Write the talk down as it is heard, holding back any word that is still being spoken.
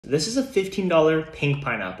This is a $15 pink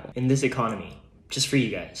pineapple in this economy. Just for you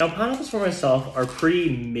guys. Now, pineapples for myself are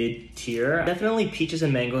pretty mid-tier. Definitely peaches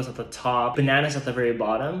and mangoes at the top, bananas at the very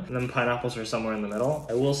bottom, and then pineapples are somewhere in the middle.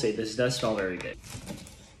 I will say this does smell very good.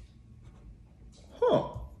 Huh.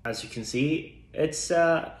 As you can see, it's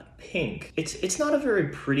pink. It's not a very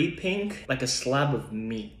pretty pink, like a slab of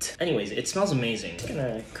meat. Anyways, it smells amazing. I'm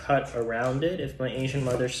gonna cut around it. If my Asian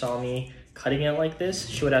mother saw me cutting it like this,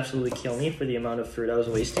 she would absolutely kill me for the amount of fruit I was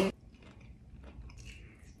wasting.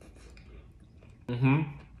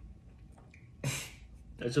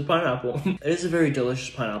 It's a pineapple. It is a very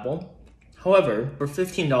delicious pineapple. However, for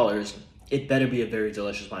 $15, it better be a very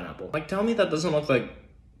delicious pineapple. Like, tell me that doesn't look like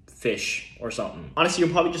fish or something. Honestly,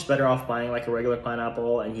 you're probably just better off buying like a regular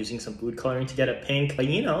pineapple and using some food coloring to get it pink. But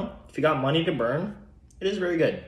you know, if you got money to burn, it is very good.